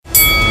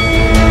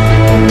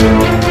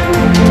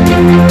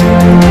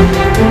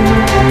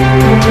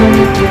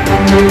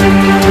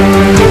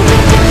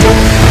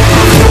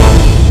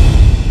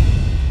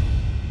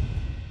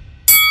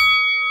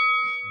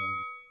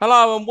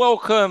Hello and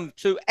welcome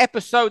to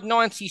episode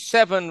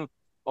 97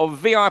 of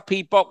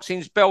VIP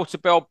Boxing's Bell to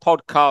Bell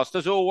podcast.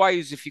 As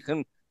always, if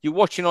you're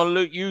watching on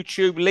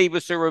YouTube, leave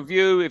us a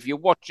review. If you're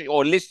watching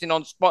or listening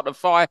on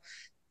Spotify,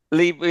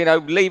 leave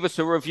us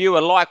a review, a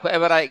like,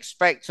 whatever they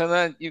expect. And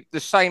then the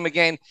same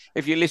again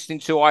if you're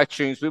listening to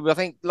iTunes. I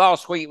think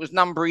last week it was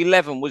number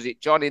 11, was it,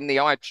 John, in the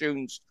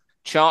iTunes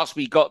charts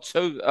we got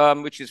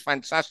to, which is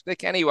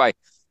fantastic. Anyway,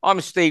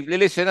 I'm Steve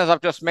Lillison, as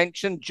I've just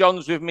mentioned.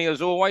 John's with me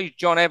as always,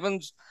 John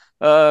Evans,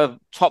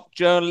 top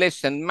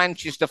journalist and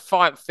Manchester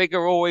fight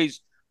figure,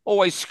 always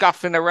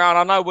scuffling around.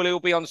 I know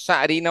he'll be on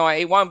Saturday night.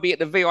 He won't be at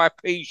the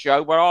VIP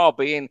show where I'll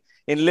be in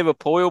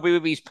Liverpool. He'll be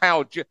with his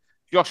pal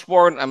Josh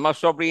Warrington,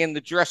 most probably in the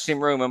dressing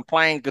room and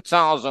playing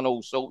guitars and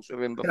all sorts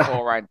with him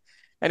beforehand.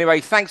 Anyway,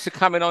 thanks for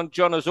coming on,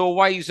 John, as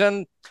always.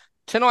 And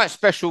tonight's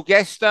special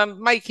guest,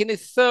 making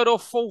his third or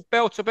fourth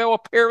bell-to-bell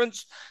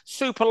appearance,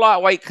 super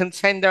lightweight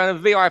contender and a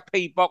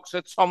VIP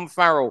boxer, Tom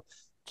Farrell.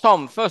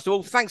 Tom, first of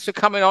all, thanks for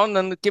coming on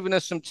and giving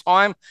us some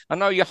time. I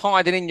know you're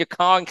hiding in your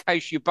car in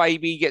case your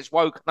baby gets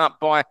woken up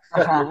by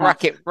a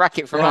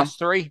racket from us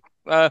three.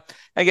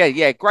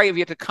 Again, great of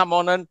you to come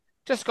on. And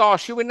just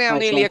gosh, you were now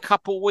nearly a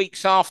couple of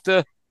weeks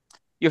after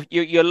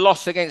your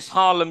loss against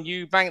Harlem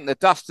Eubank. The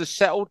dust has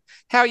settled.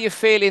 How are you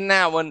feeling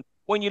now? And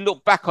when you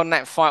look back on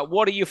that fight,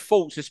 what are your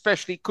thoughts,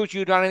 especially because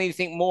you've done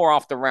anything more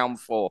after round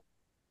 4?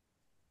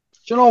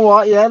 Do you know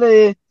what?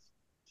 Yeah,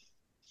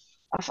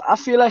 I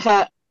feel like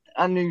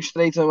I knew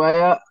straight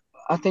away.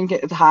 I think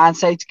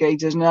hindsight's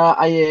great, isn't it?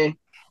 I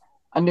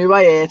knew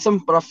I hurt him,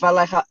 but I felt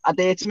like I'd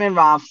hurt him in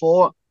round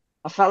 4.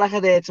 I felt like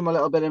I'd hurt him a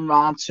little bit in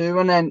round 2,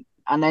 and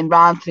then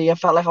round 3, I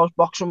felt like I was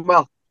boxing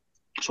well.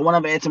 So when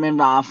I hurt him in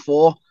round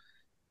 4,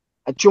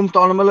 I jumped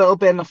on him a little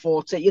bit and I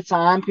thought, take your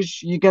time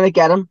because you're gonna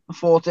get him. I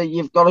thought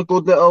you've got a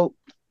good little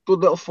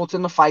foot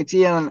in the fight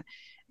here, and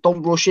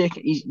don't rush it.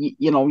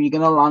 You're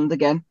gonna land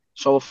again.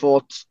 So I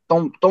thought,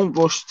 don't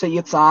rush, take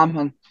your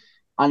time,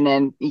 and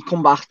then he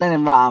come back then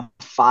in round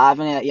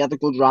 5 and he had a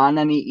good run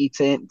and he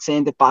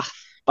turned it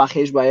back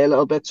his way a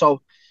little bit.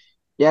 So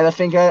yeah, I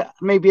think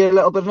maybe a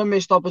little bit of a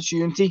missed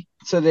opportunity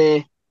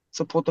to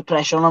put the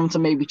pressure on him to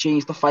maybe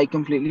change the fight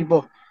completely.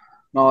 But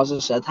no, as I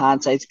said,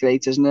 hindsight's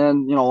great, isn't it?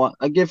 And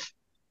I give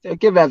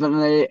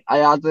everything I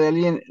had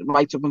early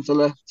right up until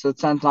the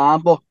 10th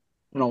round, but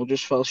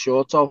just fell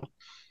short. So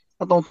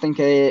I don't think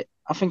I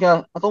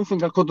don't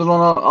think I could have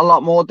done a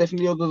lot more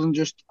differently other than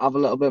just have a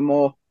little bit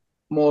more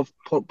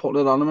put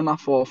it on him in that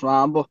 4th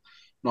round. But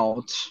no,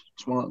 it's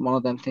one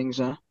of them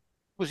things.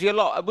 Was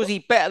he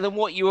better than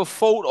what you were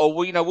thought, or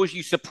was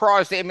you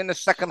surprised at him in the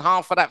second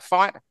half of that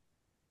fight?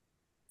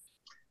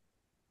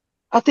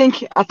 I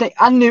think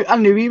I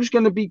knew he was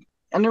going to be.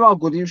 I knew how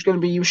good he was going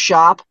to be. He was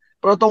sharp,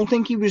 but I don't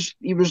think he was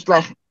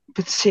like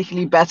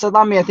particularly better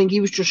than me. I think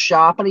he was just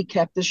sharp and he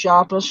kept his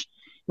sharpness.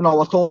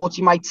 I thought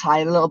he might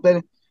tire a little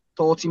bit.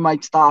 Thought he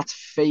might start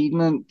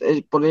fading,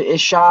 but his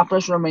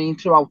sharpness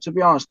remained throughout. To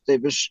be honest,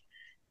 it was.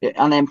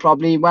 And then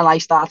probably when I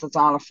started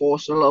trying to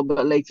force it a little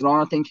bit later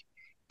on, I think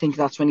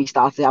that's when he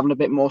started having a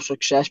bit more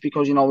success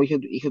because he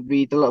could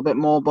read a little bit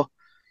more. But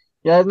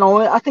yeah, no,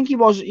 I think he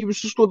was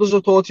as good as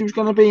I thought he was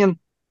going to be. And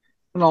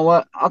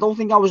I don't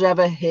think I was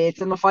ever hurt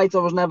in the fight. I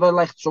was never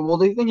like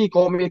troubled. I think he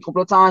caught me a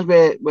couple of times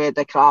where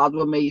the crowd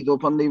were made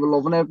up and they were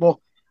loving it, but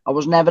I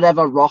was never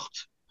ever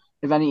rocked.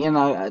 If anything,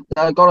 I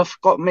felt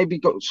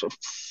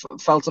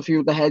a few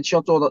of the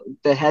headshots or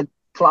the head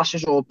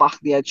clashes or back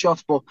the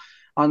headshots, but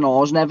I know I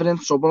was never in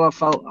trouble. I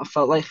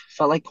felt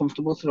like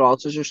comfortable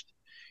throughout. It's just,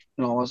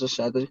 as I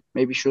said,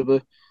 maybe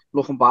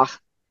looking back,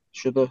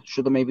 should have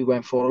maybe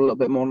went for a little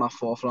bit more in that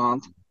 4th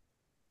round.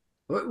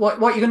 What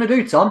are you going to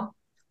do, Tom?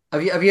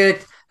 Are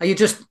you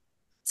just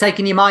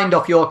taking your mind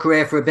off your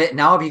career for a bit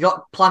now? Have you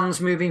got plans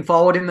moving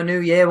forward in the new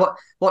year?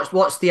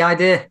 What's the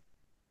idea?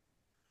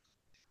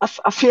 I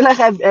feel like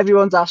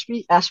everyone's asked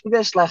me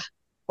this, like,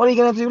 what are you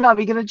going to do now? Are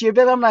you going to jib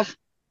it? I'm like,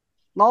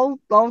 no,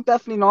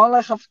 definitely not.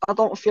 Like, I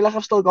don't feel like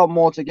I've still got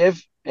more to give.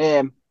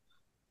 I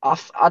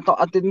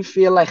didn't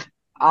feel like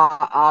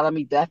out of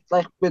my depth,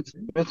 like with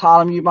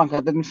Harlem Eubank.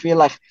 I didn't feel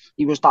like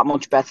he was that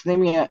much better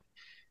than me. I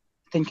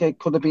think it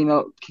could have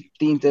been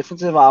deemed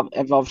different if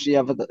obviously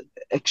ever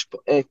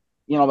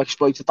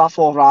exploited that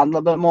 4th round a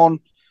little bit more. And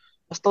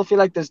I still feel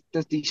like there's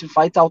decent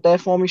fights out there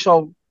for me.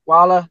 So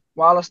while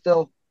I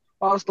still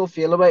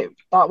feel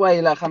that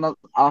way, like, and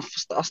I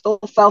still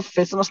felt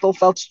fit and I still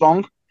felt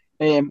strong.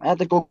 I had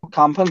a good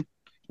camp and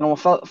I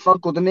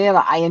felt good in there.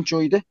 I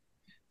enjoyed it.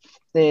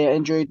 They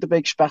enjoyed the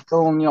big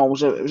spectacle, and it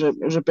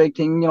was a big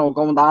thing.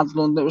 Going down to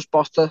London, it was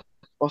supposed to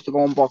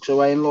go and box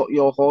away in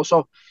York.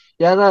 So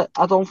yeah,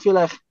 I don't feel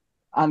like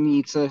I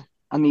need to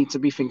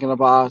be thinking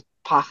about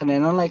packing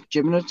in and like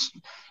gymming.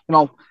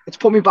 It's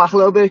put me back a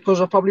little bit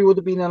because I probably would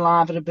have been in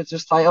line for the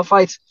British title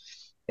fight.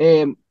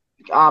 I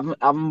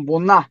haven't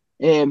won that.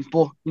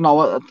 But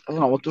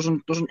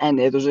it doesn't end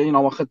there, does it?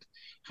 I could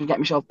get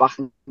myself back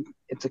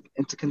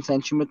into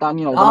contention with that.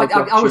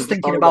 I was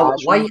thinking about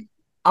weight.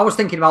 I was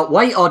thinking about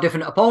weight or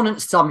different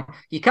opponents, Tom.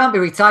 You can't be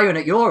retiring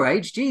at your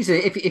age.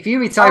 Jesus, if you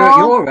retire at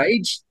your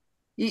age,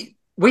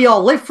 we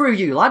all live through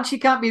you, lads. You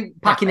can't be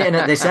packing it in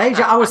at this age.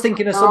 I was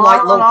thinking of some No,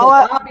 like local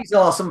no, derbies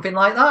or something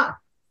like that.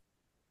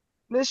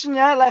 listen,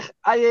 yeah, like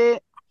I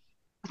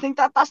think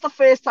that's the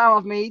first time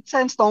I've made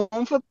 10 stone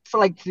for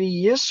like 3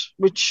 years,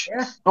 which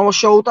Yeah. I was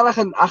showed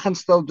that I can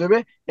still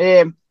do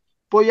it.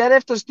 But yeah,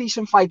 if there's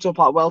decent fights up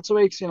at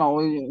welterweights,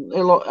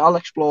 I'll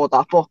explore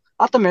that. But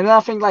at the minute,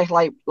 I think like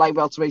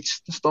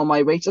welterweights is still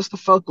my weight. I just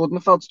felt good and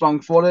I felt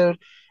strong for it.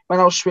 When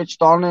I was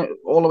switched on it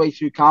all the way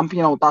through camp,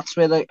 that's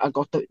where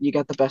you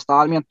get the best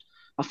out of me. And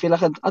I feel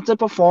like I did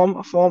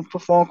perform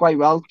quite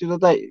well through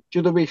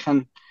the week,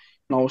 and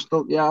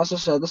still, yeah, as I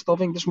said, I still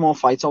think there's more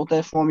fights out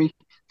there for me.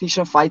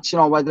 Decent fights,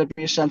 whether it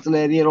be a central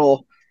area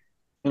or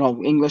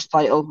English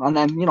title, and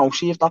then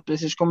see if that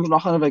British comes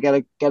knocking, if I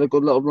get a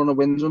good little run of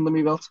wins under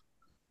me belt.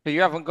 So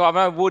you haven't got.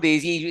 I know Woody.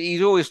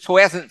 He's always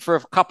hasn't for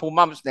a couple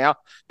months now,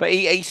 but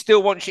he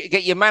still wants you to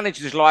get your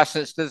manager's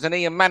license, doesn't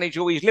he? And manage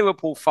all his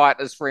Liverpool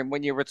fighters for him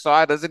when you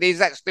retire, doesn't he? Is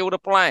that still the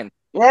plan?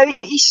 Yeah,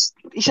 he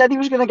said he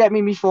was going to get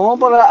me before,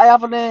 but I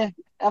haven't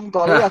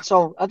got it yet.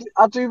 So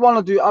I do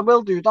want to do. I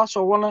will do that.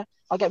 So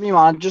I'll get me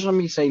managers and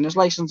me trainer's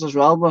license as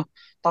well. But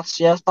that's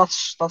a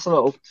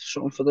little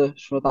something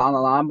for down the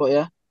line. But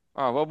yeah.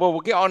 Oh well,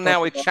 we'll get on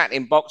now with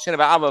chatting boxing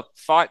about other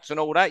fights and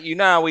all that. You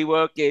know how we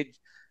work it.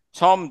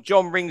 John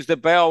rings the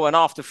bell, and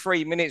after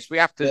 3 minutes, we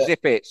have to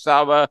zip it.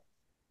 So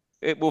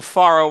it will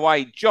fire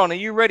away. John, are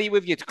you ready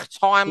with your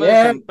timers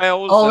and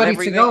bells all and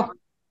ready everything? to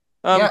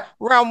go.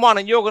 Round one,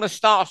 and you're going to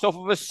start us off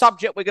with a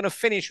subject we're going to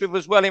finish with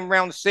as well in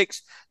round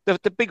 6.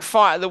 The big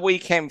fight of the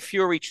weekend,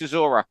 Fury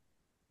Chisora.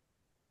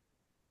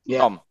 Yeah.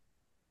 Tom.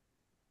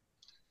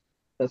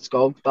 Let's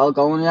go. Bell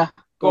going, yeah.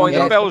 Go on,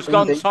 the bell's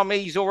gone, Tommy.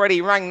 He's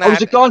already rang that. Oh,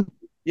 is it gone?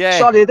 Yeah.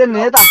 Sorry, I didn't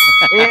hear that.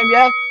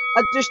 Yeah,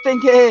 I just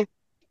think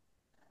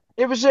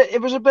it was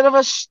a bit of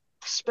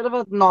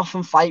a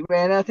nothing fight,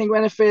 really. I think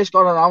when it first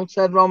got announced,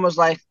 everyone was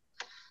like,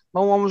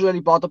 no one was really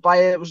bothered by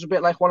it. It was a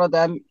bit like one of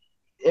them.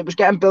 It was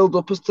getting built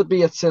up as to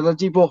be a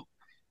trilogy, but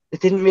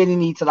it didn't really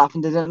need to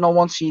happen, did it? No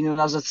one seen it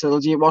as a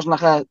trilogy. It wasn't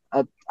like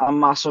a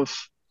massive,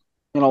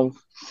 it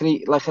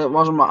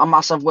wasn't a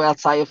massive world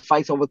title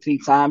fight over 3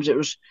 times. It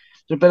was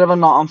a bit of a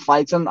not on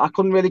fight, and I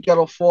couldn't really get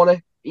up for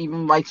it,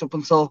 even right up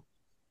until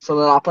it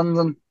happened.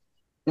 And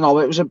it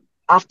was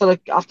after a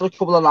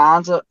couple of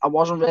rounds, I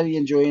wasn't really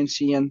enjoying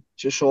seeing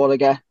Chisora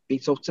get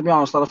beat up, to be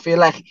honest. And I feel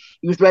like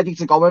he was ready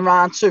to go in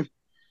round 2.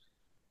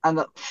 And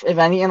if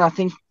anything, I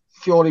think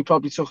Fury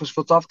probably took his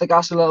foot off the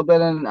gas a little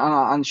bit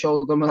and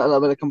showed them a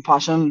little bit of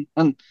compassion.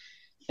 And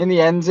in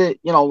the end,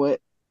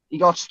 he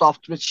got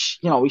stopped, which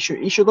he probably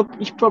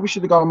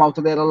should have got him out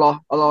of there a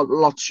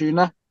lot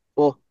sooner.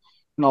 But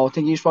I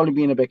think he's probably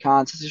been a bit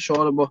kind to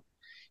Chisora. But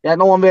yeah,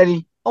 no one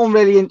really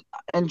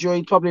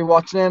enjoyed probably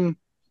watching him.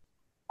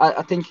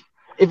 I think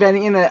if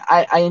anything,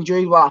 I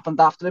enjoyed what happened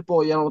after it.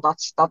 But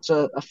that's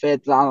a fair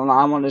down the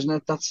line one, isn't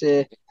it? That's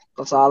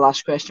our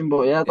last question.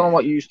 But yeah, I don't know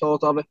what you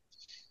thought of it.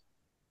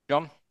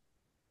 John?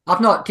 I've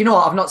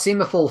not seen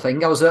the full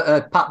thing. I was at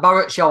a Pat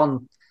Barrett show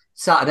on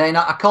Saturday, and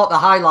I caught the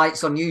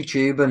highlights on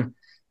YouTube, and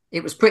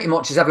it was pretty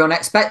much as everyone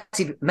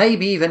expected.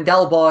 Maybe even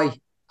Del Boy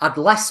had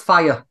less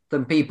fire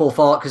than people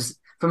thought, because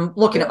from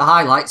looking at the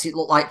highlights, it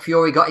looked like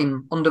Fury got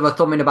him under the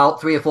thumb in about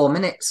 3 or 4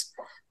 minutes.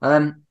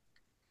 Do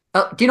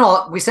you know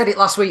what? We said it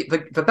last week.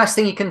 The best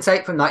thing you can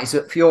take from that is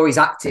that Fury's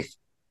active.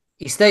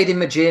 He stayed in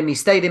the gym. He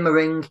stayed in the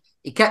ring.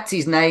 He kept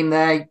his name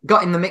there.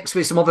 Got in the mix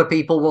with some other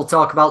people we'll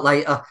talk about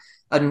later.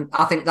 And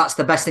I think that's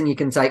the best thing you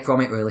can take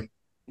from it, really.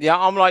 Yeah,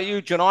 I'm like you,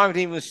 John. I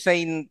haven't even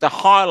seen the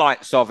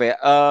highlights of it.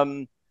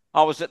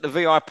 I was at the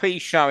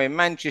VIP show in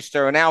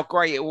Manchester, and how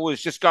great it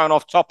was, just going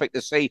off topic,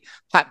 to see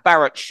Pat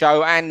Barrett's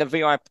show and the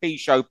VIP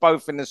show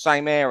both in the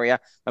same area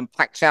and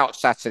packed out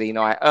Saturday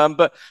night.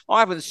 But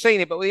I haven't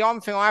seen it. But the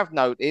one thing I've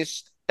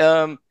noticed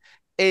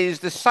is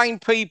the same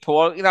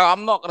people.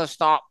 I'm not going to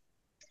start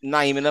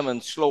naming them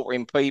and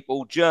slaughtering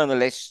people,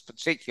 journalists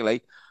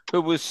particularly,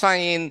 who were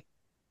saying,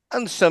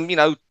 and some,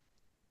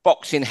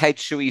 boxing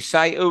heads, shall we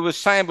say, who was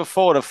saying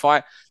before the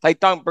fight they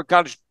don't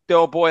begrudge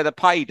Del Boy the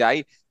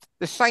payday.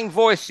 The same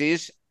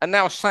voices are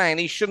now saying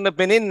he shouldn't have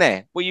been in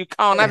there. Well, you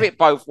can't have it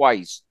both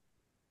ways.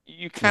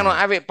 You cannot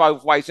have it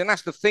both ways. And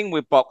that's the thing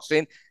with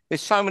boxing.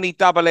 There's so many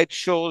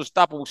double-edged swords,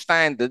 double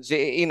standards.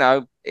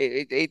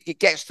 It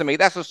gets to me.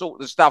 That's the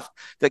sort of stuff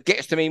that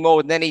gets to me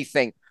more than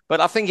anything. But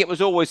I think it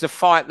was always a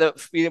fight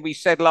that we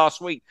said last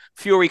week,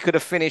 Fury could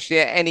have finished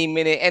it any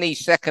minute, any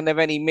second of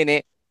any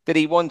minute that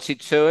he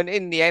wanted to. And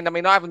in the end,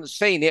 I haven't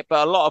seen it,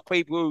 but a lot of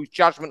people whose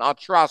judgment I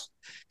trust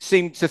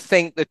seem to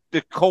think that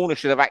the corner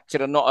should have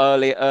acted a lot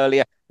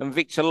earlier, and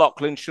Victor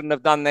Loughlin shouldn't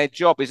have done their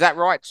job. Is that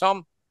right,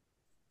 Tom?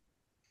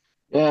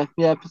 Yeah,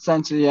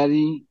 potentially. Yeah,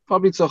 he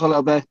probably took a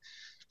little bit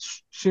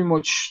too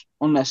much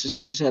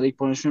unnecessary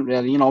punishment,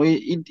 really.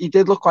 He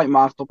did look quite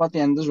marked up at the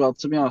end as well,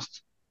 to be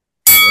honest.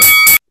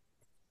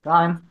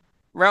 Time.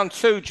 Round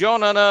 2,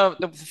 John, and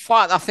the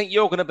fight I think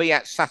you're going to be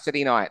at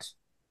Saturday night.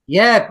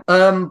 Yeah,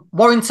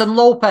 Warrington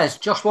Lopez,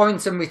 Josh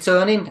Warrington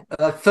returning.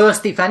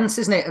 First defence,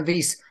 isn't it, of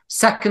his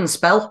second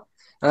spell.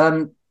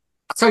 I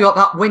I tell you what,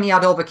 that win he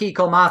had over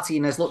Kiko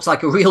Martinez looks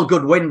like a real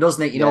good win,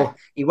 doesn't it? You know,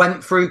 he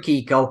went through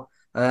Kiko,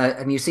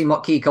 and you've seen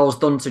what Kiko's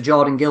done to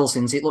Jordan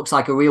Gilsons. It looks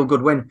like a real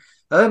good win.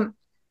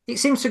 It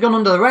seems to have gone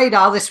under the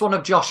radar, this one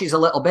of Josh's, a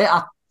little bit.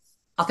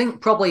 I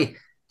think probably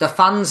the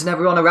fans and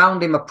everyone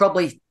around him are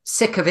probably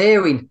sick of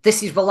hearing,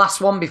 this is the last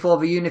one before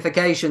the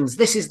unifications.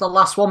 This is the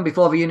last one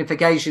before the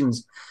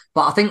unifications.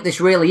 But I think this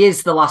really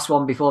is the last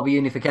one before the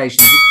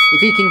unifications.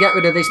 If he can get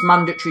rid of this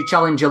mandatory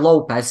challenger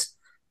Lopez,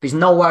 there's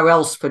nowhere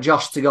else for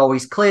Josh to go.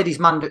 He's cleared his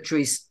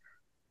mandatories.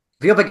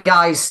 The other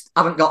guys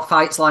haven't got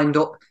fights lined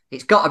up.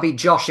 It's got to be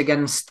Josh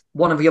against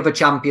one of the other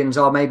champions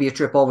or maybe a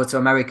trip over to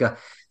America.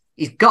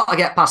 He's got to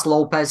get past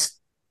Lopez.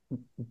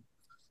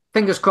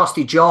 Fingers crossed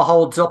his jaw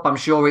holds up. I'm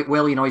sure it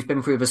will. You know, he's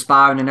been through the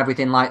sparring and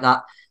everything like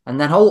that. And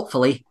then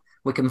hopefully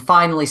we can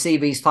finally see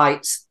these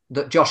fights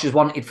that Josh has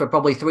wanted for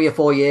probably 3 or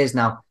 4 years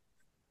now.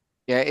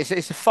 Yeah, it's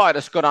a fight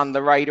that's got under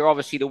the radar.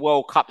 Obviously, the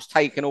World Cup's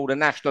taken all the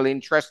national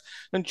interest.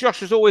 And Josh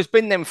has always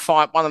been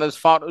one of those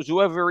fighters,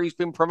 whoever he's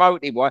been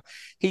promoted by.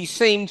 He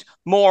seemed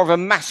more of a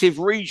massive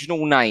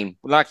regional name,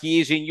 like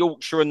he is in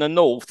Yorkshire and the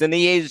North, than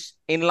he is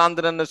in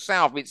London and the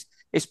South.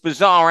 It's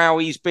bizarre how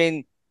he's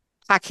been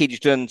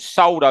packaged and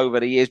sold over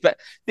the years. But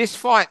this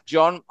fight,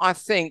 John, I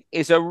think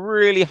is a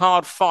really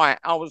hard fight.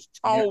 I was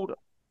told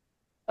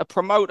a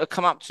promoter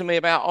come up to me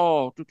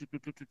about,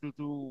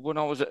 when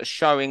I was at a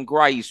show in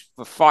Grays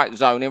for Fight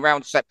Zone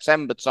around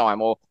September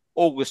time or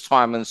August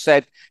time, and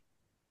said,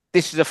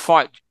 this is a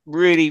fight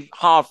really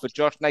hard for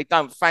Josh and they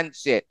don't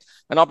fancy it.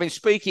 And I've been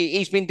speaking,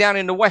 he's been down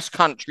in the West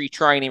Country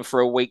training for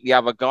a week, the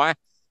other guy.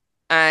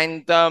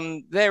 And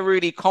they're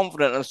really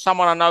confident, and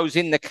someone I know is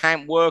in the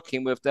camp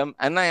working with them,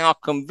 and they are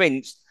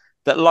convinced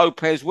that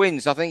Lopez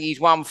wins. I think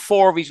he's won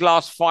 4 of his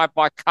last 5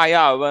 by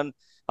KO, and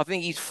I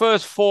think his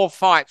first 4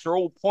 fights are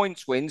all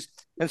points wins,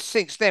 and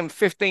since then,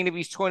 15 of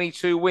his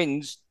 22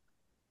 wins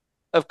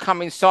have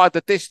come inside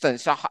the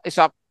distance.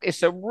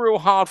 It's a real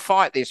hard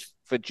fight, this,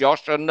 for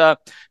Josh, and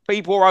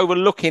people are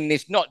overlooking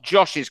this, not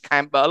Josh's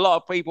camp, but a lot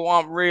of people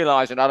aren't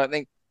realising, I don't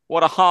think,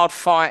 what a hard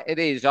fight it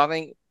is. I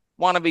think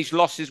one of his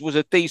losses was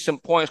a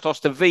decent points loss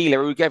to Vila,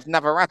 who gave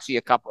Navarrete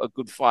a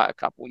good fight a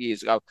couple of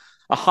years ago.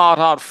 A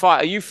hard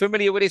fight. Are you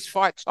familiar with this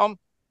fight, Tom?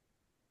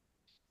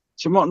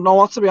 No,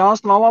 what, to be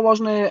honest, no, I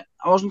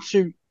wasn't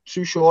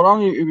too sure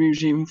on who he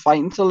was even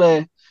fighting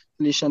till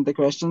he sent the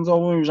questions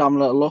over. He was having a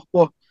little look,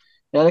 but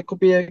yeah, it could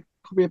be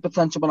a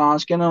potential banana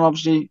skin, and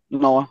obviously, you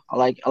know, I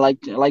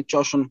like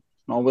Josh, and you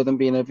know, with him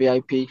being a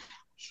VIP,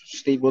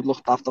 Steve Wood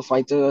looked after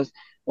fighters.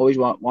 Always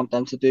want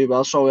them to do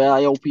well. So yeah,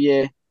 I hope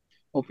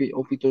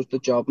he does the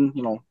job, and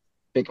you know,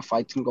 bigger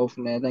fights and go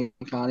from there. Then,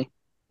 can't he?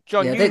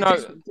 John,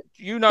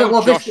 you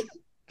know Josh.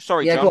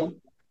 Sorry, John.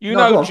 You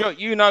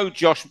know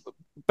Josh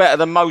better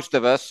than most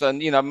of us,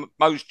 and you know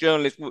most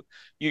journalists.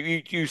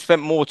 You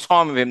spent more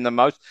time with him than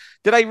most.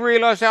 Did they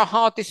realise how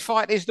hard this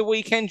fight is the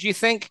weekend? Do you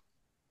think?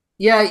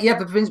 Yeah,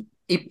 but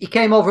he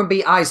came over and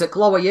beat Isaac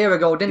Lowe a year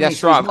ago, didn't he?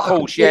 That's right, of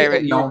course. Yeah,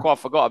 you quite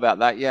forgot about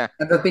that. Yeah,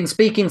 and they've been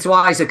speaking to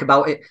Isaac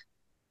about it.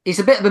 He's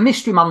a bit of a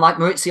mystery man, like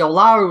Maurizio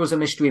Lara was a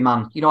mystery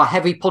man. You know, a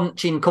heavy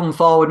punching, come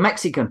forward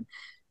Mexican.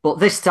 But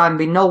this time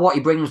they know what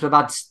he brings. We've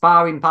had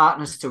sparring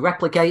partners to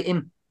replicate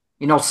him.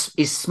 You know,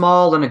 he's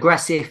small and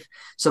aggressive.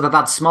 So they've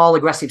had small,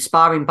 aggressive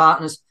sparring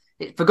partners.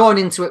 For going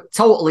into it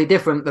totally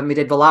different than we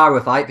did the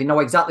Lara fight. They know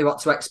exactly what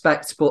to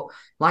expect. But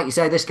like you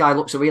say, this guy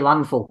looks a real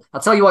handful.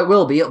 I'll tell you what it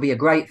will be. It'll be a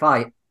great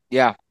fight.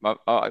 Yeah,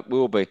 it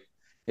will be.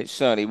 It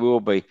certainly will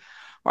be.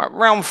 All right,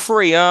 round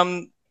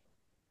 3.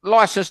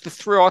 License to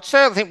Thrill. I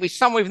think we've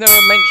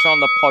never mentioned on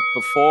the pod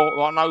before,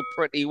 who I know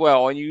pretty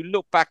well, and you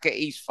look back at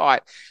his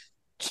fight.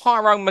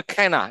 Tyrone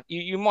McKenna,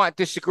 you might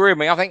disagree with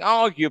me. I think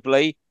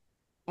arguably,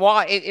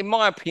 in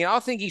my opinion, I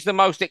think he's the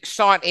most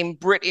exciting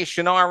British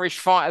and Irish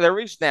fighter there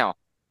is now.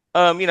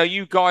 You know,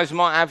 you guys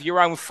might have your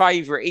own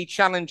favourite. He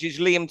challenges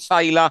Liam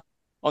Taylor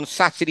on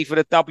Saturday for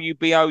the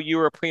WBO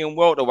European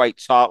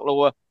welterweight title,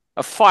 or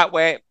a fight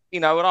where, you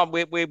know,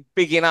 we're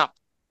bigging up.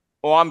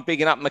 Or I'm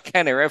bigging up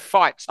McKenna. A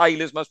fight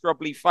Taylor's most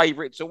probably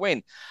favourite to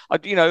win. I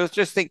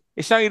just think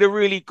it's only the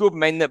really good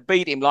men that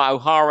beat him, like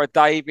O'Hara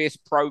Davis,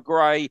 Pro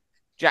Gray,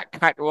 Jack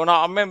Catterall. And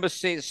I remember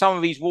seeing some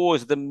of these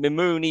wars, the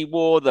Mimouni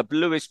War, the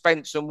Lewis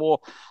Benson War.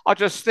 I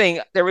just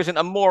think there isn't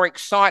a more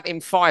exciting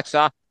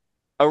fighter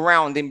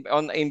around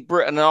in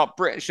Britain,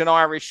 British and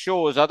Irish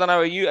shores. I don't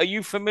know. Are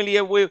you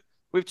familiar with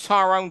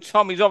Tyrone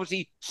Tom? He's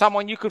obviously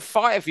someone you could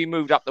fight if you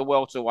moved up the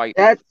welterweight.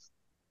 Yeah.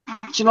 Do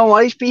you know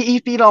what?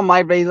 He's been on my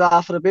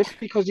radar for a bit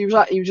because he was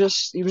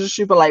a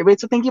super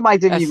lightweight. I think he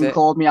might have even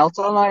called me out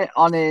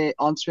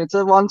on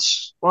Twitter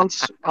once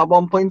at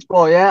one point.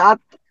 But yeah,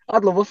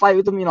 I'd love a fight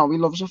with him. You know, he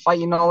loves a fight.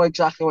 You know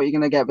exactly what you're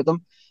gonna get with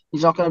him.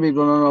 He's not gonna be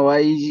running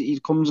away. He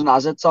comes and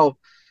has it. So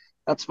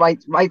that's right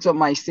up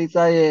my street.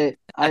 I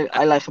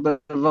like a bit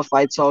of a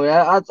fight. So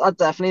yeah, I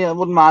definitely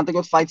wouldn't mind a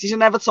good fight. He's an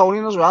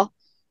Evertonian as well.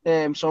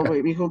 So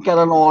we could get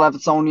an all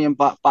Evertonian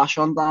bash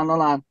on down the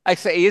line. I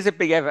say he is a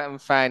big Everton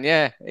fan.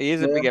 Yeah, he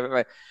is a big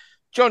Everton fan.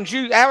 John,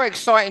 how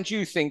exciting do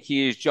you think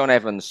he is, John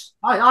Evans?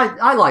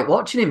 I like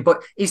watching him,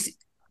 but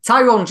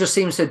Tyrone just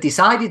seems to have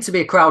decided to be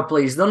a crowd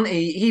pleaser, doesn't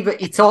he?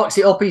 He talks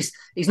it up. He's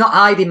not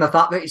hiding the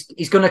fact that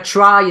he's going to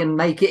try and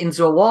make it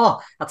into a war.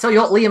 I tell you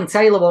what, Liam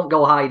Taylor won't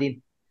go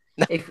hiding.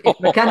 If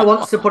McKenna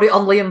wants to put it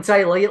on Liam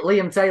Taylor,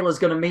 Liam Taylor's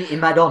going to meet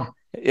him head on.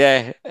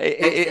 Yeah,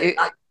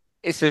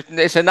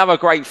 it's another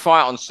great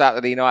fight on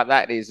Saturday night.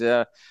 That is.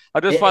 I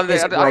just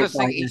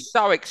think he's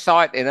so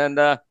exciting, and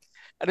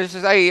as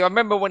I say, I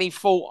remember when he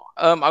fought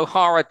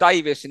O'Hara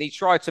Davis and he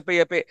tried to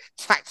be a bit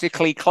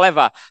tactically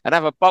clever and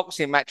have a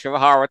boxing match with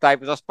O'Hara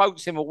Davis. I spoke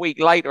to him a week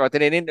later. I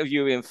did an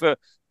interview with him for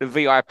the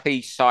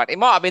VIP site. It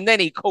might have been then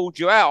he called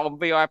you out on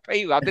VIP.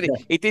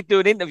 He did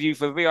do an interview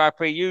for VIP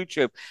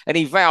YouTube and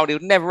he vowed he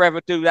would never, ever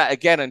do that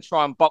again and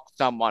try and box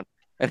someone.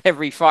 And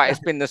every fight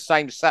has been the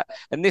same.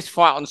 And this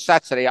fight on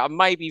Saturday, I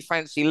maybe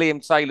fancy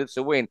Liam Taylor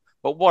to win,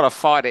 but what a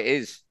fight it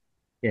is.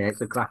 Yeah,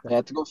 it's a cracker. Yeah,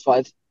 it's a good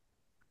fight.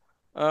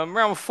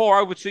 Round 4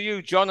 over to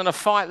you, John, and a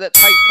fight that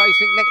takes place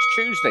next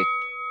Tuesday.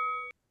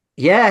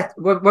 Yeah,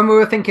 when we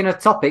were thinking of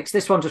topics,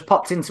 this one just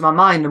popped into my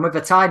mind, and with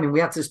the timing, we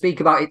had to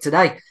speak about it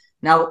today.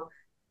 Now,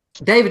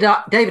 David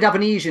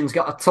Avanesian's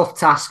got a tough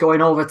task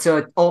going over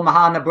to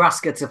Omaha,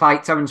 Nebraska to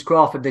fight Terence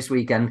Crawford this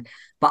weekend,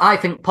 but I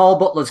think Paul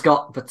Butler's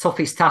got the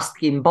toughest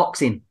task in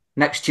boxing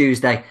next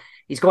Tuesday.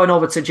 He's going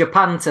over to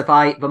Japan to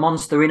fight the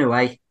Monster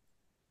Inoue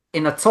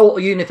in a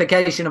total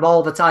unification of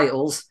all the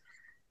titles.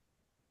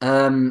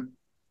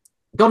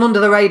 Gone under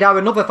the radar.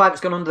 Another fight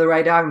that's gone under the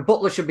radar, and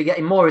Butler should be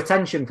getting more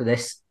attention for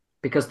this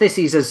because this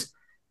is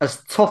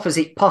as tough as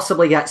it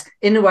possibly gets.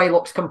 Inoue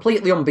looks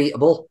completely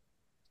unbeatable.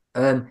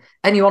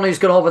 Anyone who's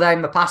gone over there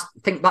in the past,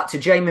 think back to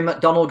Jamie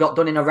McDonald got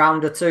done in a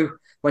round or two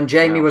when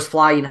Jamie was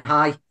flying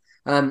high.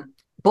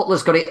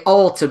 Butler's got it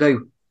all to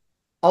do.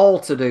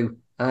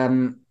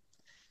 I'm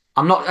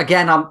not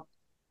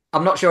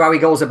sure how he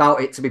goes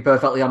about it, to be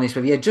perfectly honest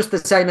with you. Just the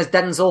same as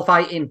Denzel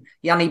fighting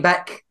Yanni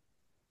Beck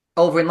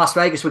over in Las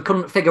Vegas. We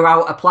couldn't figure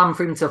out a plan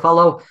for him to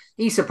follow.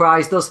 He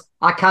surprised us.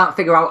 I can't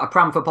figure out a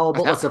plan for Paul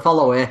Butler to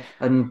follow here,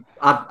 and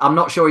I'm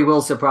not sure he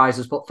will surprise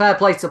us. But fair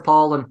play to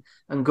Paul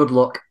and good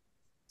luck.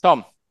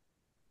 Tom.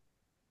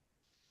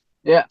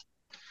 Yeah,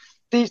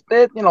 they're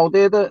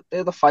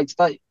the fights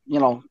that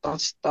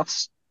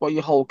that's what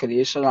your whole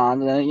career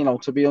surrounding.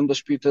 To be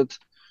undisputed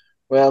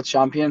world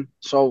champion.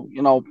 So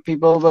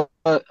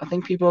I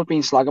think people have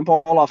been slagging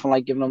Paul off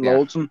and giving him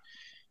loads and.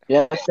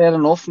 Yeah, fair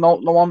enough. No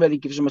one really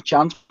gives him a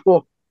chance,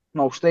 but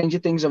stranger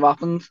things have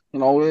happened.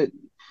 All it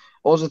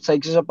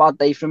takes is a bad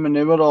day for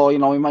manure, or he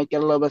might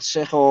get a little bit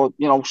sick, or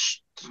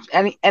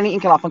anything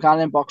can happen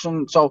in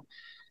boxing. So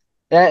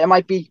yeah, it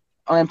might be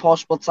an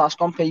impossible task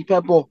on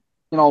paper, but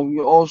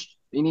you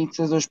need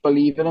to just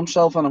believe in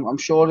himself, and I'm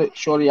sure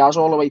he has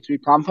all the way through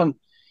camp, and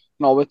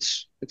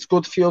it's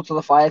good fuel to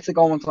the fire to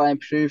go and try and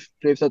prove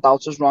the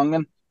doubters wrong.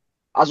 And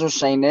as I was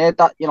saying there,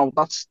 that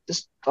that's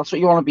what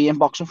you want to be in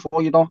boxing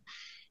for.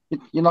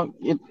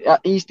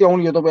 He's the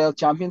only other world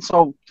champion,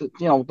 so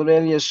there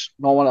really is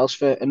no one else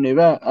for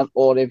Inoue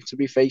or him to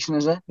be facing,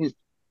 is it?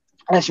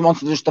 Unless you want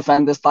to just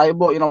defend his title,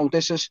 but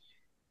this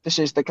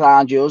is the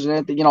crown jewels,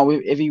 isn't it?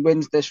 If he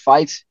wins this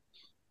fight,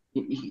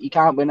 he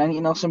can't win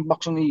anything else in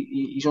boxing.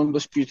 He's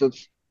undisputed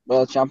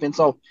world champion,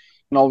 so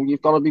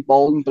you've got to be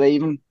bold and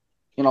brave, and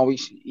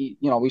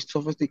he's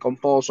tough as they come,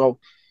 Paul. So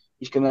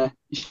he's gonna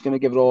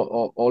give it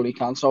all he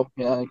can. So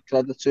yeah,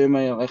 credit to him.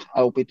 I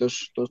hope he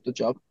does the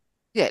job.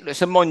 Yeah,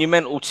 it's a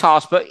monumental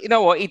task, but you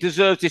know what? He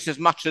deserves this as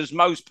much as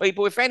most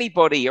people, if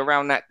anybody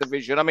around that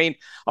division. I mean,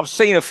 I've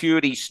seen a few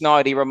of these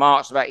snidey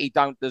remarks about he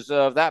don't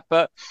deserve that,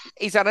 but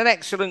he's had an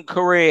excellent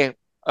career,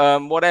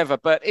 whatever.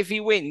 But if he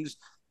wins,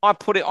 I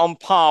put it on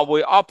par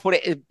with, I'll put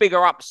it as a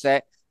bigger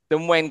upset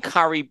than when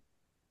Honeyghan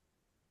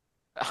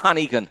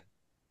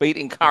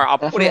beating Curry. I'll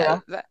put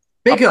it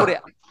bigger.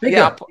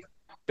 Yeah,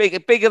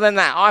 bigger than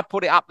that. I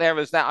put it up there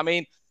as that. I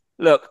mean,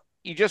 look.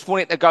 You just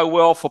want it to go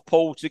well for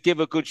Paul to give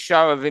a good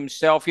show of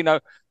himself. We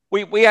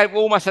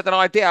almost had an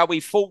idea how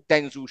we thought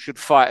Denzel should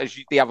fight as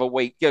the other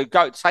week.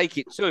 Go take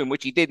it to him,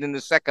 which he did in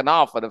the second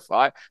half of the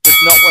fight, but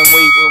not when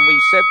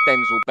we said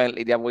Denzel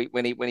Bentley the other week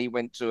when he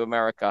went to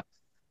America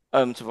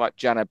to fight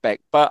Janet Beck.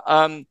 But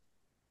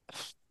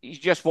you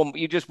just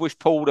wish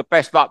Paul the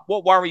best. But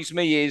what worries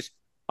me is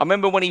I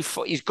remember when he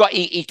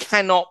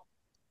cannot.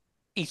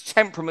 His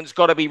temperament's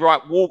got to be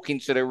right walking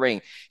to the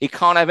ring. He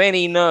can't have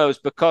any nerves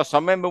because I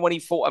remember when he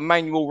fought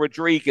Emmanuel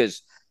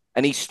Rodriguez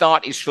and he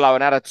started slow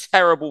and had a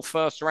terrible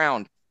first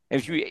round.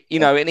 And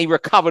he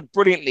recovered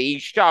brilliantly. He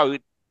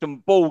showed some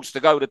balls to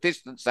go the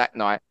distance that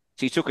night.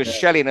 So he took a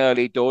shelling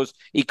early doors.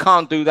 He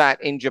can't do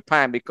that in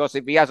Japan because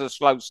if he has a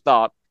slow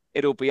start,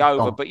 it'll be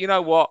over. But you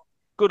know what?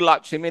 Good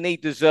luck to him, and he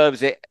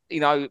deserves it.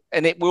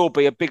 And it will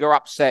be a bigger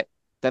upset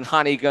than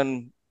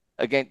Honeyghan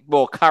against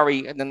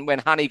Curry, and then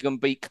when Honeyghan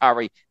beat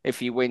Curry if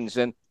he wins,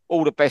 and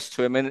all the best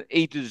to him, and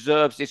he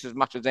deserves this as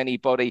much as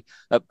anybody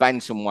at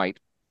bantamweight.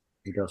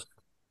 He does.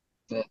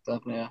 Yeah,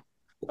 definitely.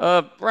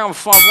 Round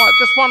 5.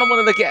 Just one I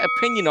wanted to get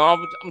opinion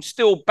on. I'm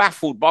still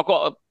baffled, but I've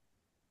got a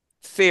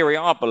theory.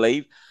 I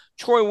believe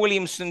Troy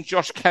Williamson,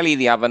 Josh Kelly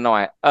the other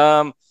night.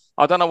 I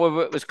don't know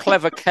whether it was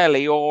Clever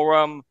Kelly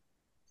or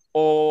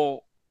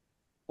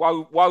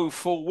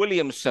woeful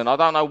Williamson. I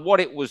don't know what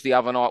it was the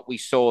other night we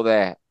saw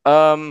there.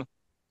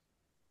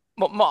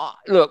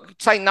 Look,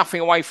 take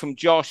nothing away from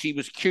Josh. He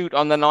was cute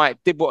on the night,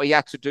 did what he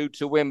had to do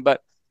to win.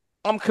 But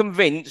I'm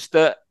convinced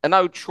that, I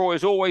know Troy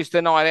has always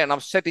denied it, and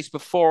I've said this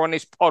before on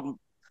this pod,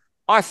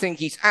 I think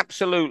he's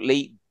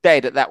absolutely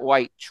dead at that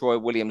weight, Troy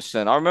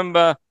Williamson. I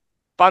remember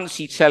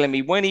Buncey telling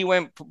me when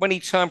he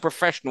turned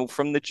professional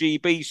from the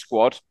GB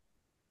squad,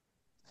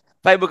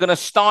 they were going to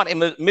start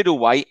him at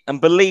middleweight and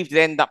believed he'd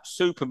end up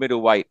super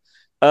middleweight.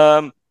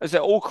 As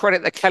all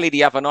credit to Kelly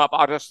the other night, but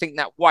I just think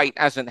that weight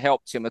hasn't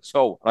helped him at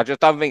all. I just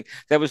don't think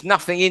there was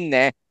nothing in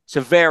there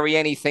to vary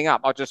anything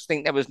up. I just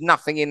think there was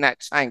nothing in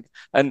that tank.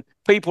 And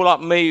people like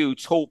me who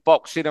talk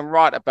boxing and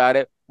write about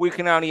it, we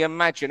can only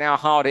imagine how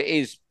hard it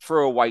is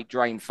for a weight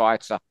drain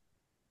fighter.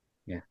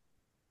 Yeah.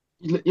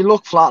 You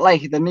look flat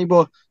like it, didn't he?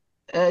 But,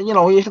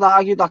 you could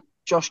argue that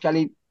Josh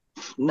Kelly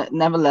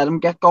never let him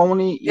get going.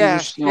 He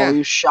was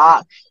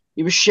sharp.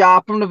 He was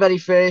sharp from the very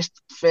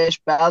first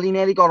bell. He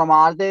nearly got him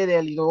out of there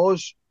early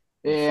doors.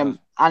 And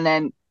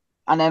then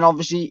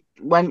obviously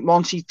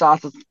once he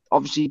started,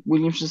 obviously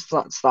Williamson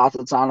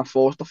started trying to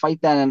force the fight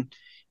then,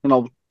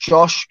 and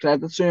Josh,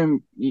 credit to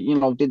him,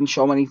 didn't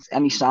show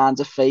any signs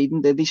of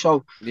fading, did he?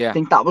 So yeah. I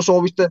think that was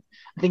always I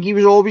think he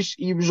was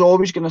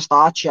always going to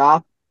start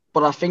sharp,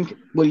 but I think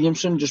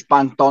Williamson just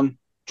banked on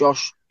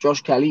Josh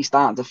Kelly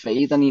starting to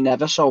fade, and he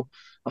never. So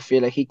I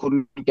feel like he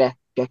couldn't get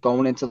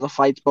going into the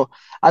fight. But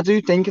I do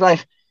think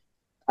like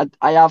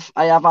I have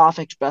half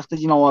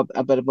expected,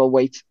 a bit of a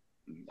weight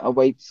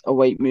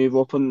move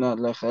up, and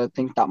I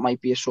think that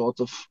might be a sort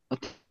of a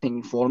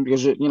thing for him,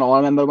 because I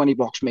remember when he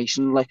boxed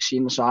Mason, like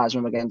seeing the size of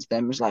him against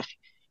them, was like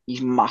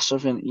he's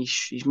massive, and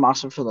he's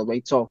massive for the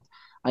weight. So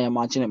I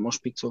imagine it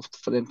must be tough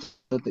for him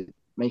to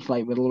make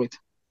light middleweight.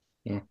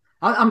 Yeah,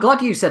 I'm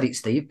glad you said it,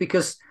 Steve,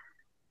 because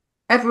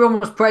everyone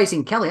was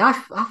praising Kelly. I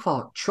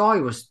thought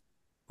Troy was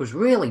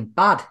really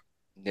bad.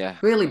 Yeah,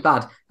 really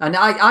bad, and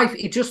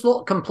he just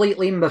looked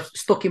completely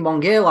stuck in one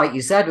gear, like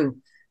you said,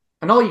 and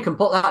all you can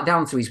put that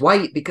down to his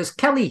weight, because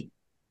Kelly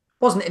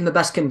wasn't in the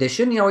best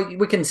condition.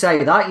 We can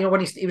say that.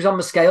 When he was on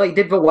the scale, he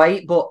did the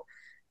weight, but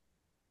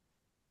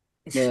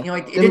he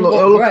didn't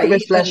look great. A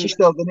bit fleshy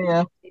still, didn't he?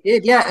 Yeah. He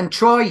did, yeah. And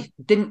Troy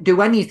didn't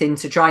do anything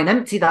to try and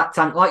empty that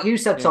tank, like you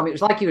said, Tom. It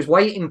was like he was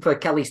waiting for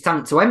Kelly's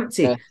tank to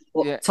empty.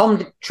 Yeah.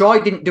 But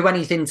Troy didn't do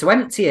anything to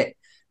empty it.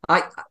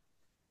 I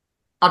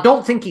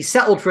don't think he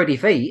settled for a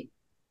defeat.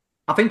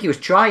 I think he was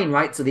trying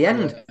right to the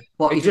end,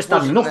 but he just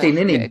had nothing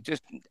in him.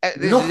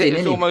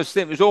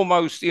 It was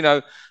almost,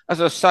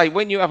 as I say,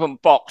 when you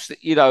haven't boxed,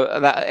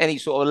 at any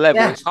sort of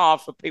level, it's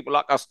hard for people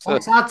like us to.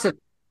 It's hard to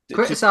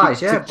criticise,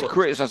 to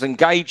criticise and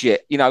gauge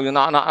it, and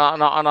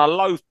I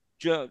loathe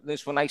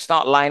journalists when they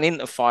start laying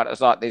into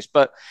fighters like this.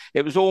 But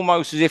it was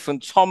almost as if,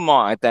 and Tom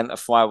might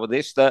identify with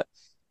this, that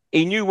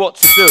he knew what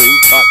to do,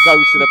 like go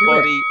to the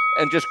body,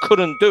 and just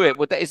couldn't do it.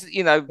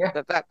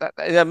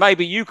 That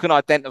maybe you can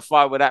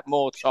identify with that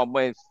more, Tom.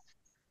 With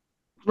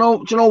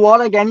do you know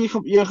what? Again, you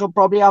could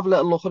probably have a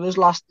little look at his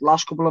last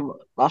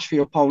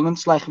few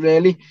opponents. Like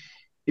really,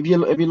 if you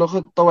look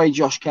at the way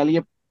Josh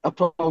Kelly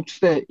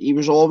approached it, he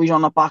was always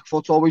on the back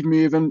foot, always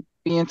moving,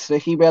 being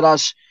tricky.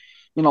 Whereas,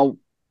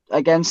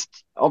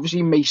 against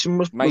obviously Mason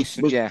was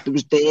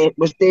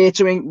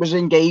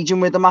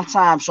engaging with him at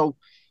times. So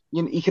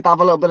he could have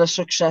a little bit of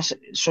success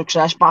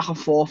back and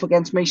forth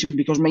against Mason,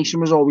 because Mason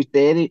was always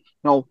there.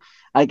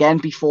 Again,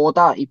 before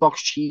that, he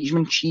boxed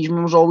Cheeseman.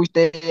 Cheeseman was always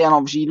there, and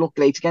obviously he looked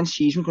late against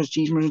Cheeseman because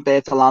Cheeseman wasn't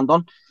there to land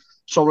on.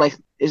 So, like,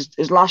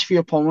 his last few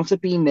opponents have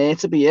been there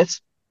to be it,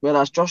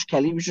 whereas Josh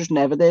Kelly was just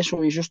never there,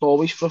 so he's just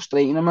always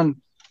frustrating him and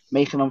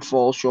making him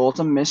fall short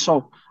and miss.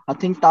 So, I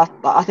think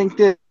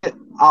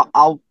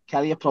how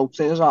Kelly approached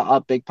it is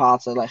a big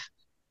part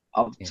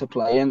of to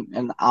play,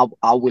 and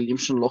how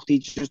Williamson looked.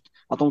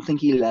 I don't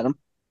think he let him.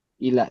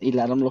 He let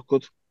him look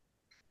good.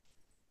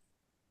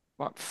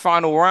 Right,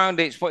 final round.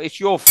 It's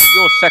your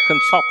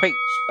second topic,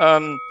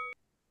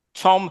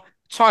 Tom.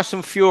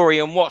 Tyson Fury,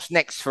 and what's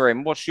next for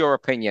him? What's your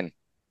opinion?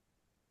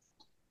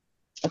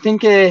 I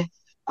think, as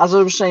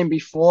I was saying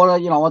before, I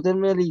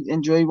didn't really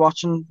enjoy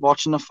watching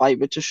the fight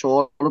with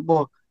Chisora,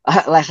 but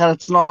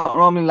it's not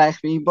normally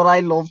like me. But I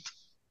loved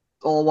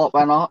all what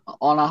went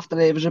on after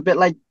it. It was a bit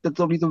like the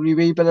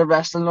WWE, bit of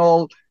wrestling,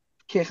 all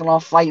kicking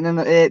off, fighting,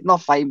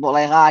 not fighting, but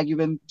like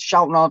arguing,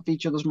 shouting out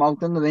each other's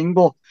mouth in the ring.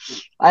 But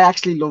I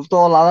actually loved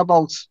all that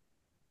about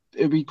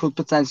who we could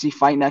potentially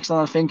fight next, and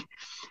I think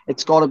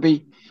it's got to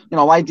be,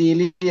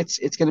 ideally it's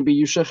going to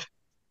be Usyk.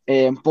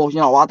 But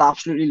I'd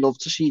absolutely love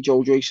to see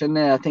Joe Joyce in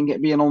there. I think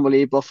it'd be an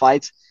unbelievable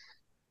fight.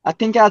 I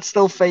think I'd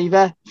still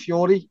favour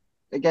Fury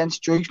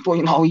against Joyce, but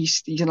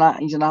he's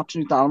an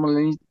absolute animal,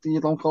 and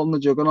you don't call him the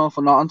juggernaut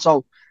for nothing.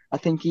 So I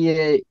think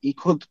he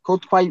could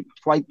quite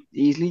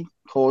easily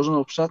cause an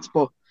upset,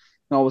 but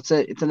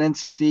it's an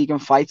intriguing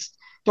fight.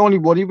 The only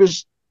worry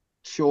was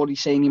Fury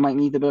saying he might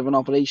need a bit of an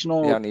operation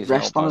or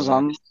rest on his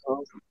hand,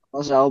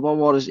 his elbow,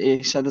 or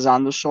he said his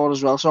hand was sore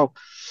as well. So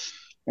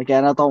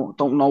again, I don't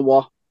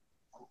know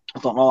I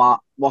don't know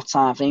what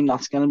time frame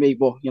that's going to be,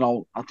 but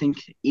I think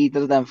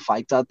either of them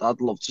fights,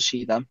 I'd love to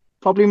see them.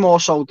 Probably more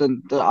so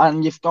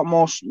and you've got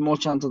more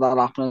chance of that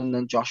happening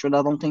than Joshua.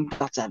 I don't think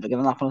that's ever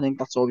going to happen. I think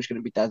that's always going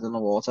to be dead in the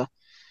water.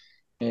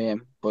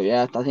 But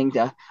yeah, I think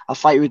a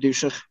fight with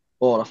Usyk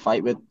or a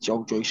fight with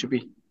Joe Joyce would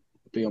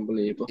be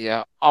unbelievable.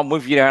 Yeah, I'm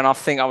with you there, and I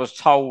think I was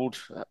told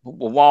a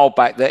while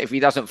back that if he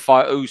doesn't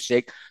fight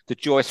Usyk, the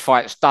Joyce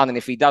fight's done, and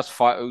if he does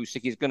fight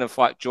Usyk, he's going to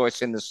fight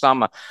Joyce in the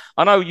summer.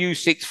 I know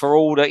Usyk's for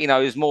all that,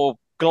 is more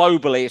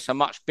globally, it's a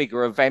much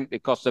bigger event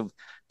because of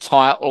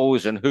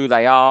titles and who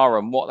they are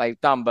and what they've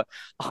done, but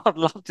I'd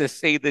love to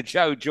see the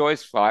Joe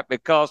Joyce fight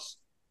because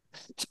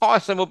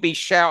Tyson would be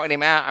shouting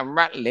him out and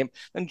rattling him,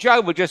 and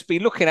Joe would just be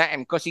looking at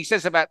him because he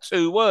says about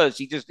 2 words.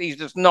 He just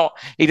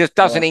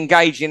doesn't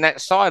engage in that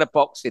side of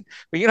boxing.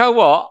 But you know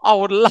what? I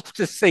would love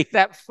to see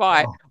that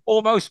fight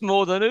almost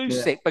more than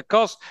Usyk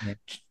because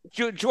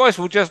Joyce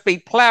will just be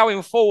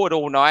ploughing forward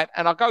all night.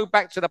 And I go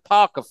back to the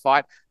Parker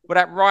fight with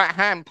that right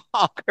hand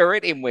Parker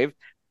hit him with.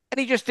 And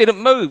he just didn't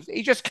move.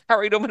 He just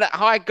carried on with that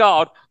high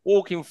guard,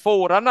 walking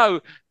forward. I know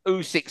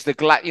Usyk's the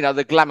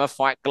glamour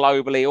fight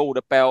globally, all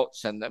the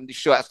belts, and I'm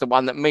sure that's the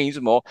one that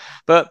means more.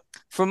 But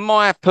from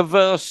my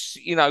perverse,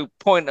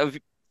 point of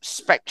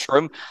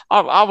spectrum,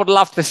 I would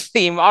love to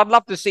see him. I'd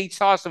love to see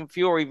Tyson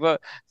Fury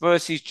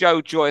versus Joe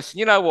Joyce. And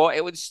you know what?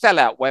 It would sell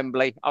out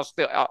Wembley.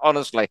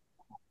 Honestly.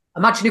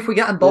 Imagine if we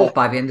get them both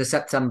by the end of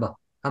September.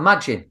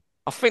 Imagine.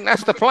 I think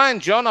that's the plan,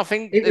 John. I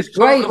think it was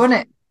great,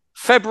 wasn't it?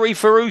 February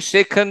for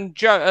Usyk and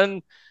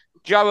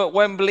Joe at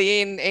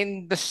Wembley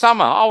in the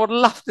summer. I would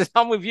love to.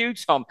 I'm with you,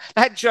 Tom.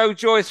 That Joe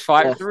Joyce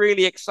fight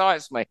really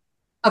excites me.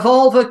 Of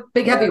all the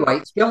big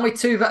heavyweights, the only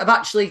two that have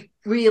actually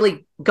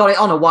really got it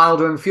on are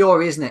Wilder and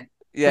Fury, isn't it?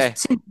 Yeah. There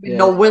seems to be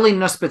no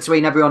willingness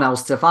between everyone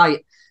else to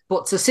fight.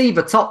 But to see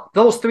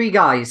those 3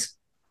 guys,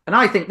 and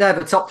I think they're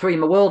the top 3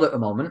 in the world at the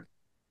moment.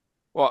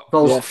 What?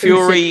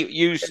 Fury,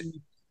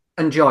 Usyk,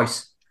 and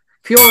Joyce.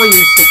 Fury,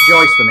 Usyk,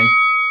 Joyce for me.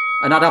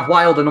 And I'd have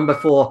Wilder number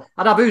 4.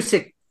 I'd have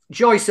Usyk,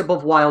 Joyce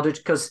above Wilder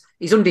because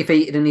he's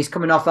undefeated and he's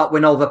coming off that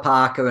win over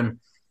Parker. And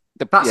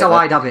that's how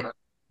I'd have it.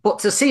 But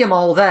to see them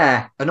all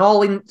there and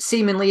all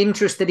seemingly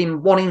interested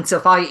in wanting to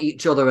fight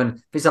each other and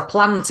there's a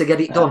plan to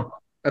get it done.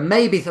 And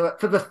maybe for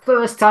the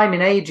first time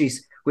in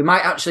ages, we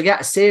might actually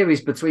get a series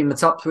between the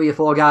top 3 or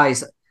 4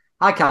 guys.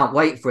 I can't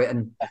wait for it.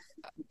 And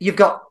you've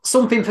got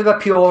something for the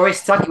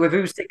purists, haven't you, with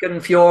Usyk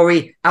and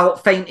Fury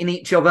out fainting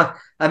each other.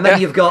 And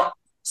then you've got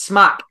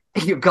smack.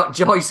 You've got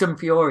Joyce and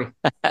Fury.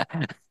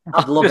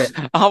 I'd love it.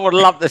 I would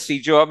love to see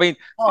Joyce. I mean,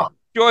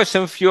 Joyce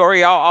and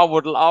Fury, I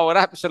would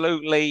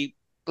absolutely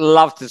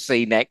love to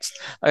see next.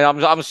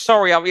 I'm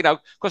sorry,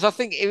 because I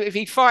think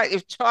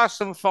if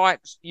Tyson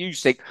fights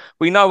Usyk,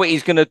 we know what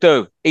he's going to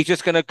do. He's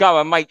just going to go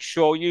and make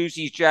sure, use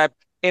his jab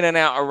in and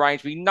out of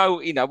range. We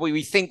know,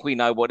 we think we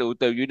know what he'll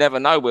do. You never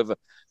know with a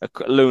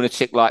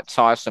lunatic like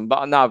Tyson.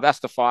 But no,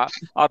 that's the fight.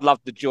 I'd love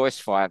the Joyce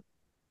fight.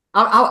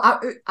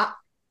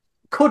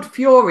 Could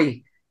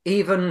Fury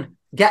even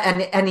get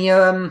any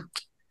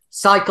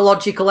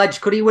psychological edge?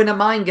 Could he win a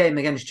mind game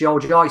against Joe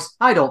Joyce?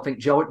 I don't think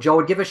Joe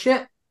would give a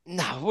shit.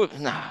 No.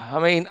 I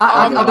mean,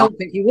 I don't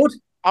think he would.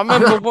 I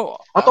remember.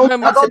 I don't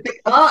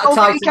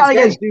think he can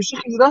against Usyk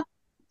either.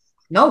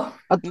 No,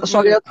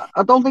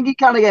 I don't think he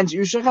can against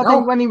Usyk. I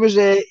think when he was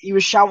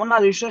shouting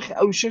at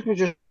Usyk was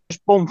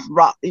just bumped.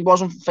 He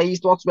wasn't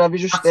phased whatsoever.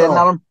 He was just staring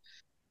at him.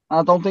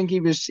 I don't think he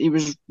was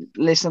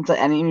listening to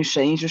anything he was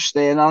saying. He's just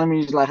staring at him.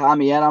 He's like, I'm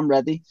here, I'm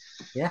ready.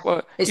 Yeah.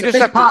 Well, it's a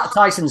big part of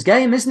Tyson's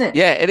game, isn't it?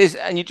 Yeah, it is.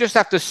 And you just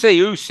have to see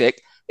Usyk.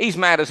 He's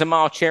mad as a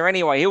March here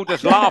anyway. He'll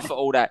just laugh at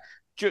all that.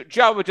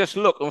 Joe would just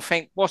look and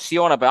think, what's he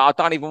on about?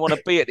 I don't even want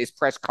to be at this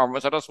press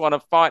conference. I just want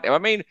to fight him. I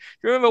mean,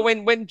 you remember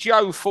when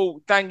Joe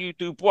fought Daniel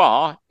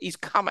Dubois? He's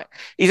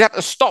had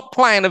to stop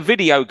playing a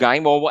video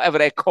game or whatever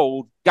they're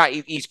called.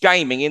 He's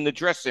gaming in the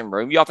dressing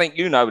room. I think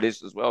you know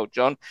this as well,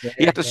 John.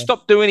 He had to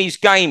stop doing his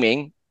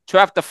gaming to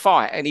have the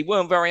fight. And he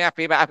weren't very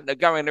happy about having to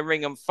go in the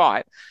ring and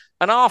fight.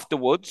 And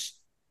afterwards,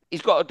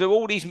 he's got to do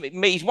all these.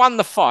 He's won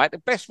the fight, the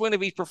best win of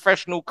his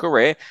professional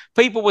career.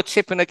 People were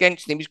tipping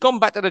against him. He's gone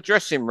back to the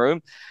dressing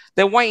room.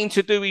 They're waiting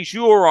to do his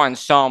urine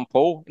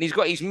sample, and he's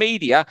got his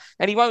media,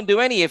 and he won't do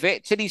any of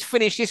it till he's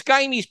finished this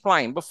game he's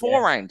playing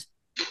beforehand.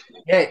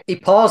 Yeah, he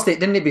paused it,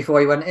 didn't he,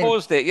 before he went in?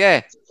 Paused it, yeah.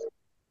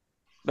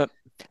 But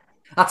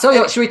I tell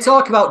you what, should we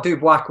talk about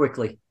Dubois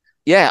quickly?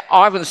 Yeah,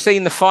 I haven't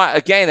seen the fight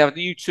again.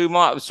 You two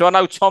might have. So I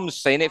know Tom's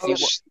seen it.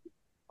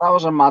 That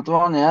was a mad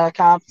one, yeah.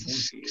 I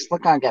still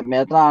can't get my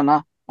head around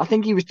that. I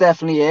think he was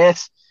definitely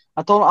hurt.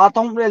 I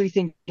don't really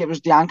think it was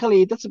the ankle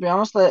either, to be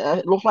honest.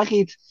 It looked like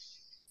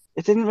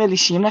it didn't really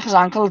seem like his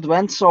ankle had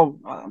went, so,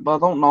 but I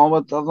don't know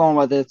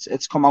whether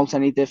it's come out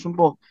any different,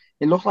 but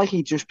it looked like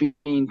he'd just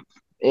been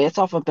hit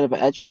off a bit of a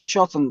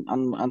headshot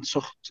and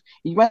so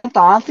he went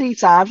down 3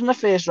 times in the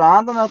first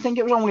round, and I think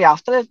it was only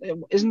after it.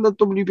 Isn't the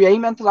WBA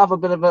meant to have a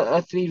bit of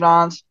a 3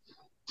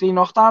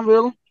 knockdown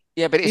rule?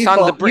 Yeah, but it's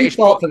under British.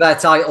 You fought for their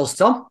titles,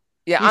 Tom.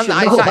 Yeah,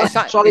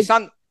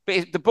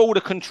 the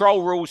border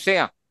control rules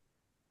here.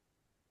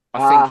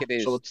 I think it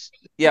is. So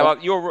yeah, well,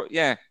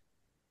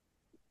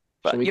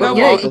 But So we you know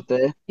got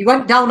what? He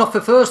went down off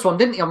the first one,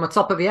 didn't he, on the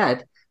top of the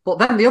head? But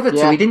then the other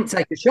two, he didn't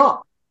take a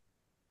shot.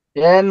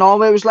 Yeah,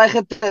 no, it was like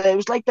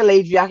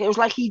delayed reaction. It was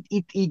like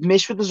he'd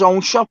missed with his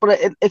own shot, but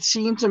it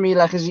seemed to me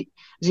like his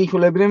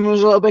equilibrium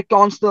was a little bit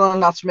gone still,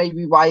 and that's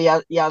maybe why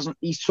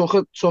he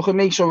took a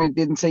knee, so he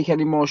didn't take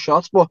any more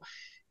shots. But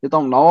you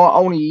don't know,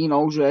 only he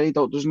knows really,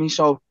 doesn't he?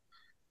 So,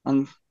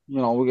 and you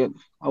know,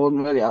 I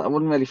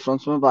wouldn't really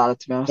front him about it,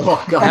 to be honest.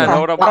 Oh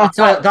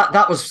God,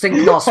 that was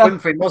sink or swim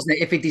for him, wasn't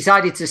it? If he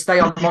decided to stay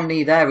on one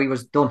knee there, he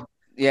was done.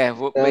 Yeah,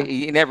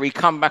 he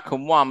come back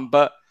and won.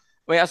 But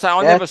I mean,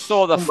 I never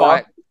saw the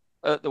fight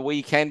at the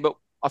weekend, but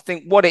I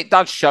think what it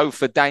does show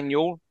for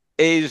Daniel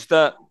is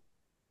that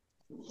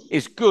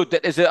it's good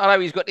that I know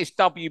he's got this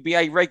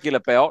WBA regular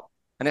belt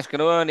and it's going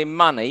to earn him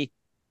money.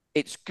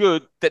 It's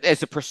good that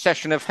there's a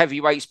procession of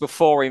heavyweights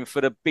before him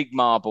for the big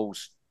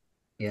marbles.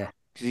 Yeah.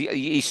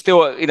 He's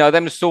still,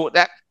 them sort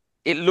that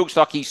it looks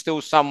like he's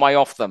still some way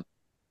off them.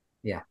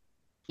 Yeah.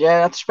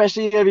 Yeah,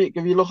 especially if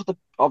you look at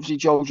obviously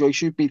Joe Joyce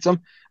who beat him.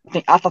 I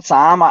think at the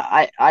time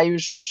I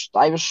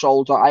was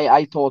sold.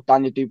 I thought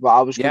Daniel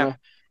Dubois was gonna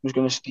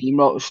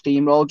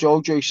steamroll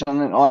Joe Joyce,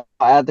 and I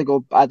had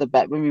to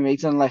bet with my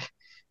mate, and like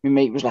my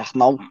mate was like,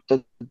 no,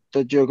 the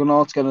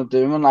Juggernaut's gonna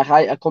do him, and like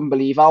I couldn't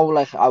believe how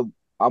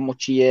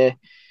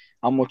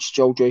much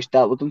Joe Joyce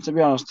dealt with him, to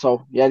be honest.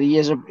 So yeah,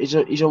 he's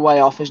a way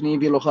off, isn't he?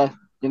 If you look at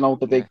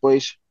the big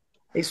boys.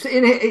 It's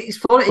funny.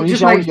 It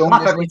just makes me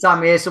laugh every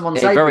time I hear someone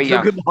say the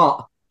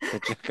Juggernaut. The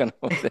Juggernaut.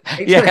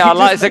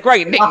 It's a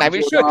great nickname.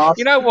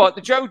 You know what?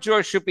 The Joe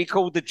Joyce should be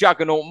called the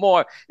Juggernaut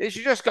more. It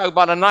should just go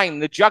by the name,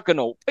 the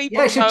Juggernaut.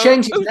 People should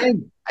change his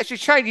name. They should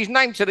change his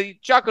name to the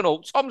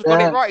Juggernaut. Tom's got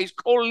it right. He's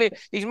calling it.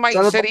 His mate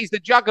said he's the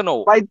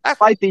Juggernaut.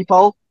 By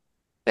people.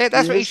 Yeah,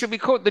 that's what he should be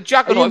called. The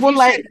Juggernaut.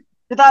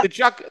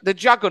 The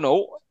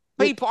Juggernaut.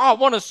 People, I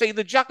want to see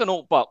the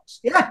Juggernaut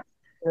box. Yeah.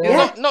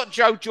 Not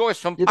Joe Joyce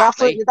from You'd have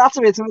to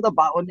hit him with a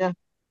bat, wouldn't you?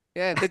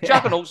 Yeah, the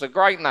Juggernaut's a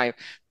great name.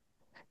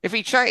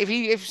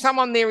 If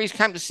someone near his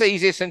camp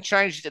sees this and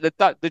changes it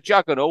to the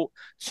Juggernaut,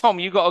 Tom,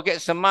 you got to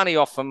get some money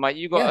off them, mate.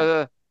 You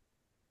got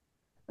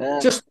to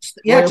just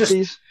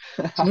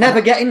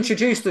never get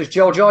introduced as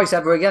Joe Joyce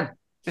ever again.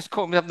 Just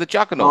call him the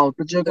Juggernaut. Oh,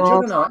 the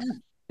Juggernaut.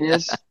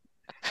 Yes,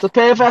 it's the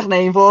perfect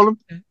name for him.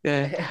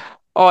 Yeah.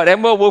 All right,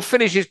 then we'll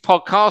finish his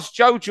podcast.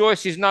 Joe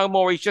Joyce is no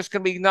more. He's just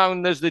going to be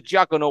known as the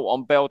Juggernaut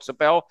on Bell to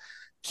Bell.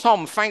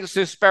 Tom, thanks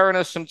for sparing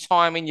us some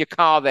time in your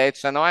car there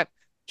tonight.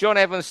 John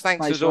Evans,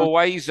 thanks as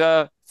always.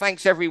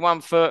 Thanks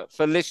everyone for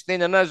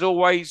listening. And as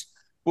always,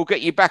 we'll get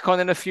you back on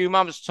in a few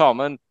months,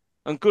 Tom.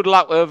 And good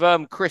luck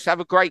with Chris. Have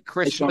a great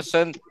Christmas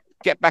and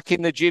get back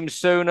in the gym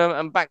soon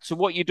and back to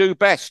what you do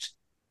best.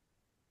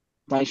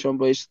 Nice one,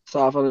 boys.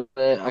 Sorry for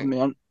having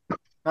me on.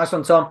 Nice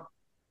one, Tom.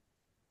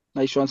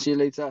 Nice one. See you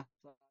later.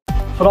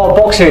 For all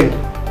boxing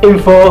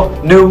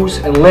info, news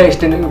and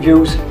latest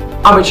interviews,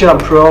 amateur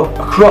and pro,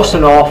 across the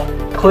north,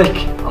 click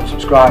and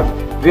subscribe.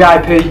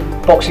 VIP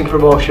Boxing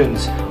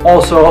Promotions.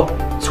 Also,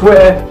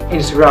 Twitter,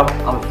 Instagram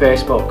and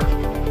Facebook.